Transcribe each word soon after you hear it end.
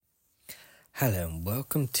Hello and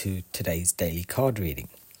welcome to today's daily card reading.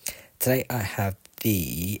 Today I have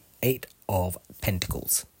the Eight of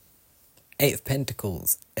Pentacles. Eight of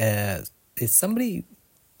Pentacles is somebody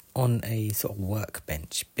on a sort of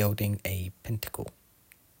workbench building a pentacle.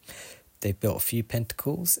 They've built a few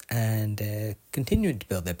pentacles and continuing to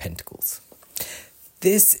build their pentacles.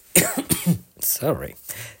 This,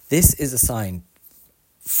 this is a sign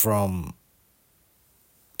from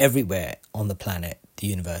everywhere on the planet, the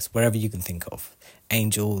universe, wherever you can think of,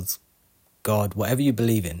 angels, God, whatever you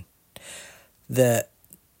believe in, that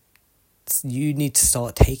you need to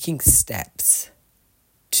start taking steps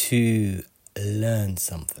to learn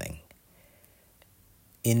something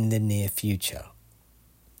in the near future.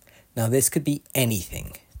 Now, this could be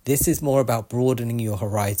anything. This is more about broadening your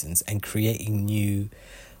horizons and creating new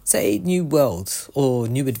worlds or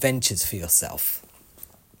new adventures for yourself.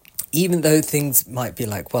 Even though things might be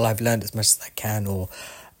like, well, I've learned as much as I can, or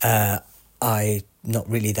I'm not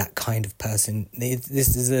really that kind of person.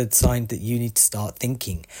 This is a sign that you need to start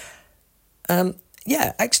thinking.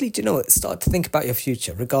 Actually, do you know what? Start to think about your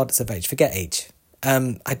future, regardless of age. Forget age.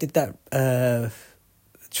 I did that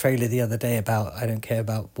trailer the other day about, I don't care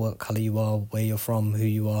about what colour you are, where you're from, who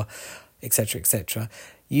you are, etc., etc.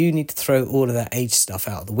 You need to throw all of that age stuff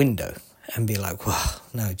out the window and be like, well,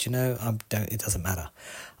 no, do you know, it doesn't matter.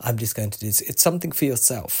 I'm just going to do this. It's something for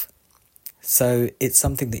yourself. So it's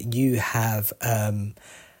something that you have a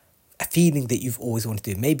feeling that you've always wanted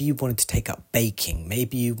to do. Maybe you wanted to take up baking.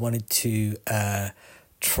 Maybe you wanted to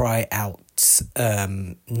try out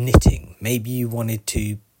knitting. Maybe you wanted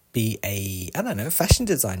to be a fashion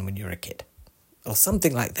designer when you were a kid or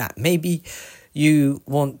something like that. Maybe you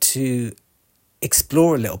want to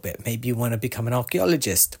explore a little bit. Maybe you want to become an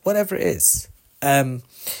archaeologist, whatever it is. You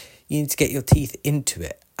need to get your teeth into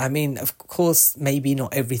it. I mean, of course, maybe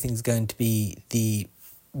not everything's going to be the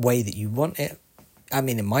way that you want it. I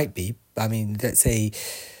mean, it might be. I mean, let's say,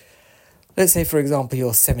 for example,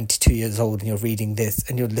 you're 72 years old and you're reading this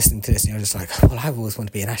and you're listening to this and you're just like, well, I've always wanted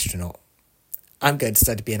to be an astronaut. I'm going to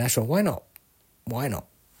study to be an astronaut. Why not?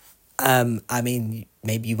 I mean,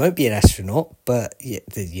 maybe you won't be an astronaut, but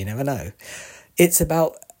you never know. It's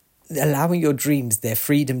about allowing your dreams their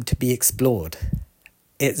freedom to be explored.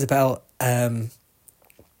 It's about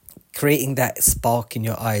creating that spark in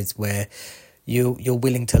your eyes where you're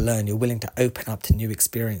willing to learn, you're willing to open up to new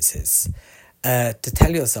experiences, to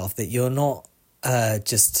tell yourself that you're not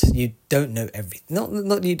you don't know everything. Not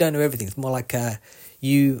that you don't know everything. It's more like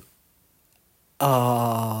you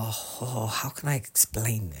are, how can I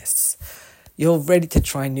explain this? You're ready to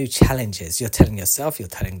try new challenges. You're telling yourself, you're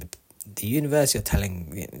telling the universe, you're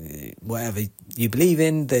telling whatever you believe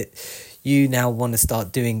in, that you now want to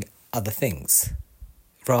start doing other things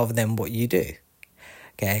rather than what you do.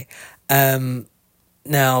 Okay.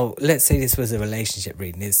 Now, let's say this was a relationship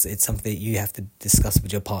reading. It's something that you have to discuss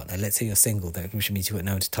with your partner. Let's say you're single, which means you wouldn't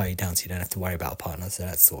know how to tie you down, so you don't have to worry about a partner, so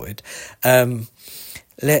that's sorted.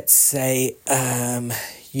 Let's say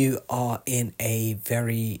you are in a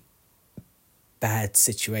very bad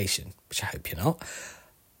situation, which I hope you're not.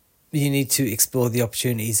 You need to explore the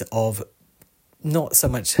opportunities of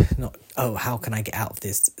how can I get out of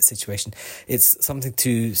this situation? It's something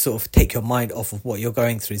to sort of take your mind off of what you're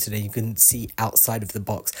going through so that you can see outside of the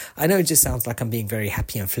box. I know it just sounds like I'm being very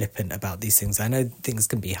happy and flippant about these things. I know things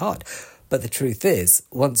can be hard, but the truth is,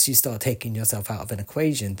 once you start taking yourself out of an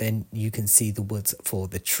equation, then you can see the woods for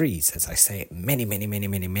the trees, as I say many, many, many,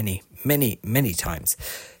 many, many, many, many times.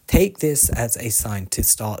 Take this as a sign to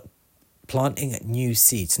start planting new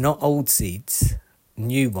seeds, not old seeds,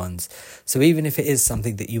 new ones. So even if it is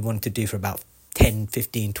something that you want to do for about 10,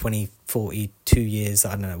 15, 20, 40, 2 years,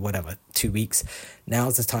 I don't know, whatever, 2 weeks,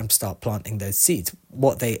 now's the time to start planting those seeds.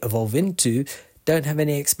 What they evolve into, don't have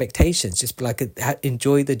any expectations. Just be like,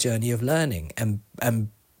 enjoy the journey of learning and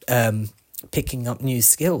picking up new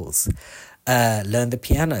skills. Learn the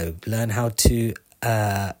piano, learn how to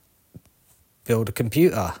build a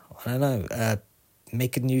computer. I don't know,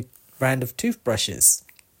 make a new brand of toothbrushes.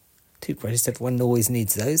 Everyone always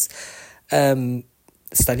needs those.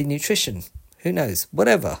 Study nutrition. Who knows?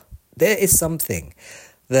 Whatever. There is something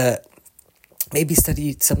that maybe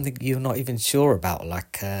study something you're not even sure about.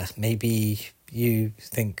 Like maybe you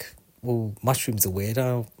think, well, mushrooms are weird.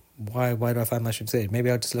 Oh, why do I find mushrooms weird? Maybe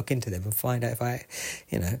I'll just look into them and find out if I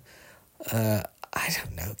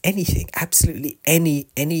don't know, anything, absolutely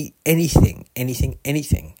anything.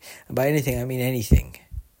 And by anything, I mean anything.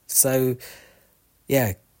 So,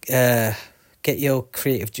 yeah, get your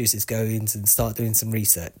creative juices going and start doing some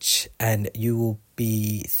research, and you will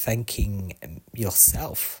be thanking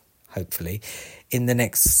yourself, hopefully, in the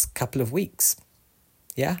next couple of weeks.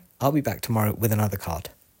 Yeah, I'll be back tomorrow with another card.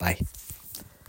 Bye.